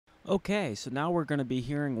Okay, so now we're going to be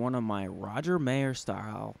hearing one of my Roger Mayer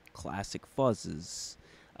style classic fuzzes.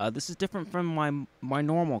 This is different from my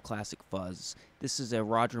normal classic fuzz. This is a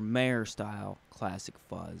Roger Mayer style classic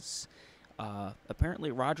fuzz.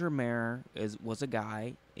 Apparently Roger Mayer was a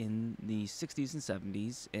guy in the 60s and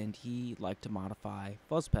 70s, and he liked to modify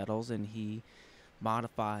fuzz pedals, and he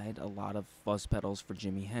modified a lot of fuzz pedals for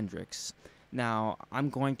Jimi Hendrix. Now, I'm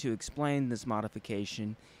going to explain this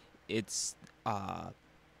modification. It's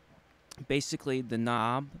basically the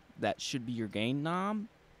knob that should be your gain knob,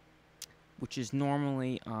 which is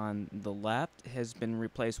normally on the left, has been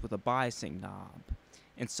replaced with a biasing knob.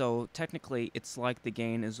 And so technically it's like the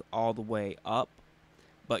gain is all the way up,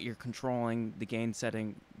 but you're controlling the gain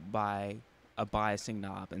setting by a biasing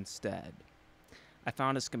knob instead. I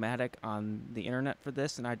found a schematic on the internet for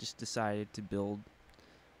this, and I just decided to build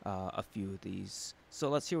a few of these. So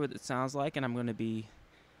let's hear what it sounds like, and I'm going to be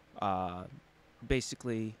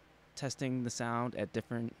basically testing the sound at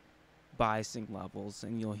different biasing levels,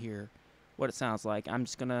 and you'll hear what it sounds like. I'm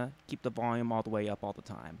just gonna keep the volume all the way up all the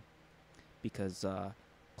time because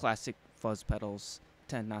classic fuzz pedals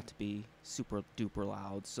tend not to be super duper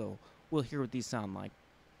loud, so we'll hear what these sound like.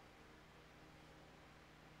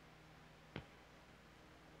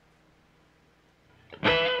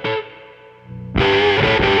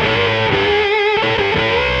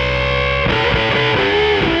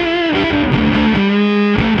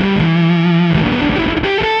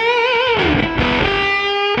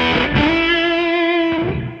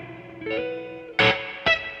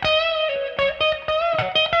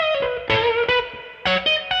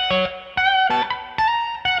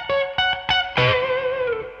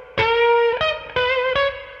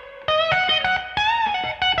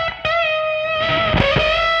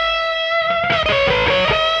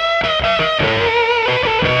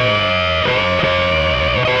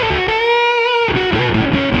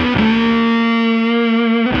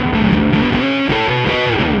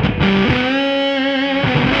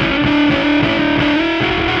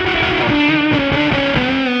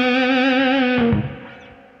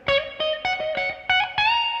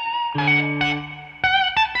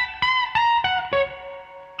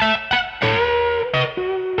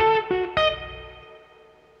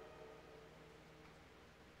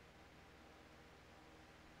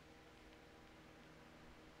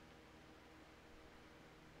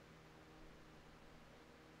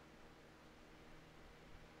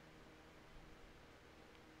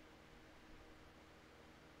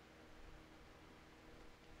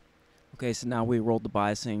 Okay, so now we rolled the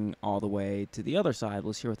biasing all the way to the other side.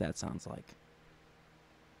 Let's hear what that sounds like.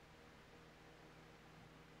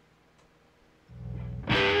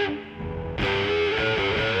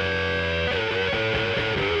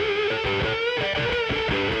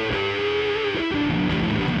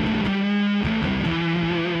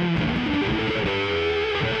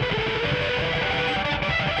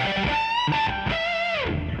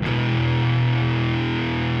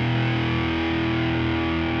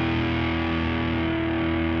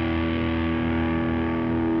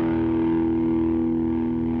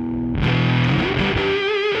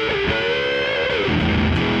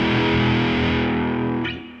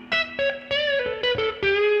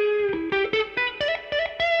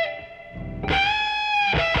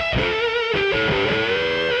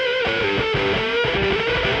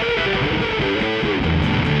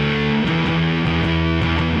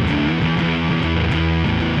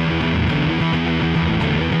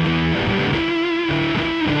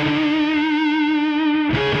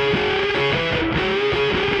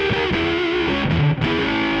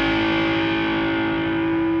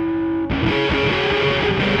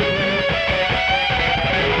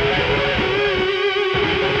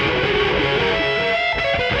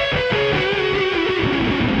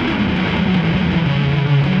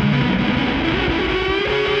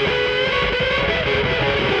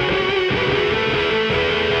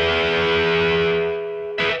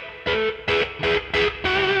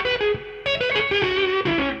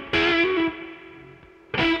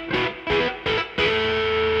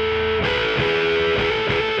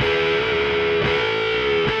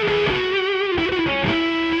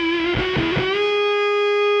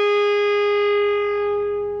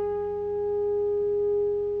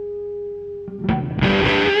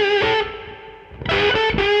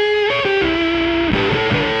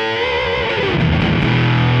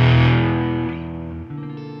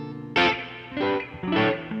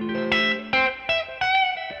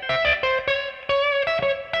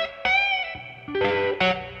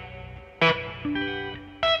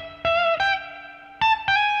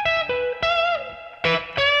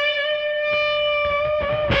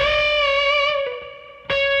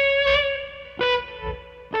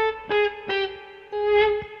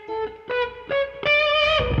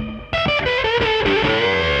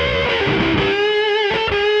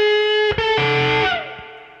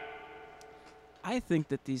 think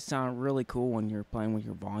that these sound really cool when you're playing with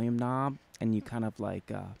your volume knob, and you kind of like,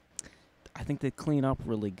 I think they clean up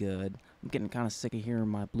really good. I'm getting kind of sick of hearing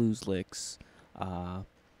my blues licks,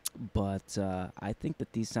 but I think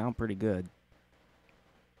that these sound pretty good.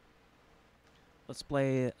 Let's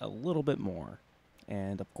play a little bit more.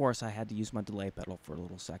 And of course I had to use my delay pedal for a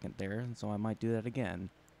little second there, and so I might do that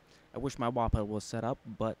again. I wish my wah pedal was set up,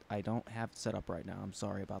 but I don't have it set up right now. I'm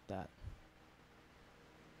sorry about that.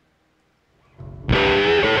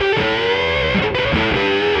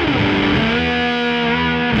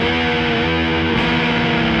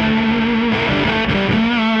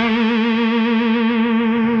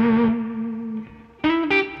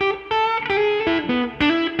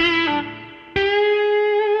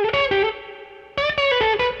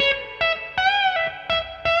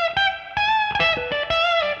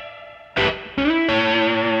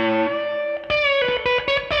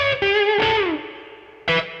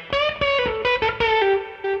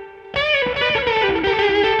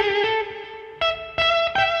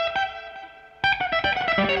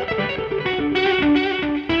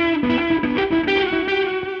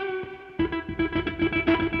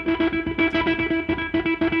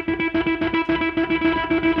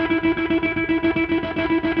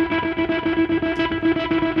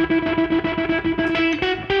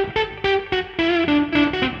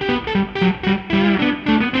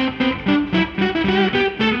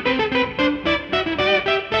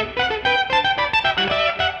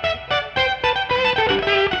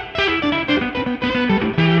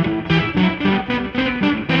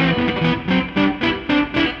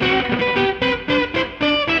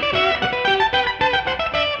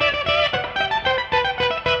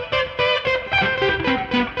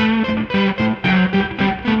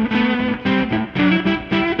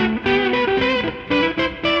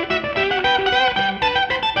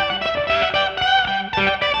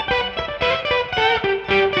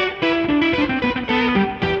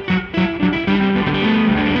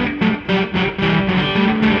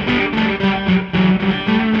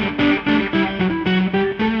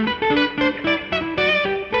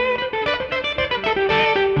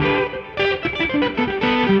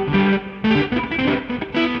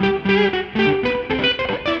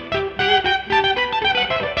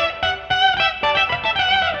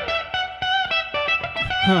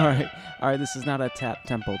 Alright, this is not a tap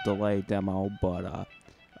tempo delay demo, but,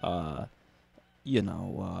 you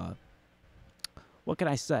know, what can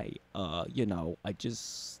I say? You know, I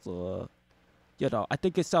just, you know, I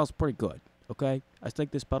think it sounds pretty good, okay? I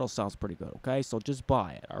think this pedal sounds pretty good, okay? So just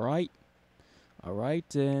buy it, alright?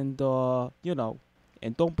 Alright, and, you know,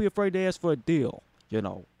 and don't be afraid to ask for a deal, you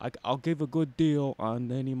know. I'll give a good deal on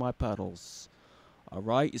any of my pedals,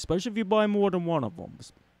 alright? Especially if you buy more than one of them,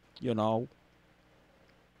 you know.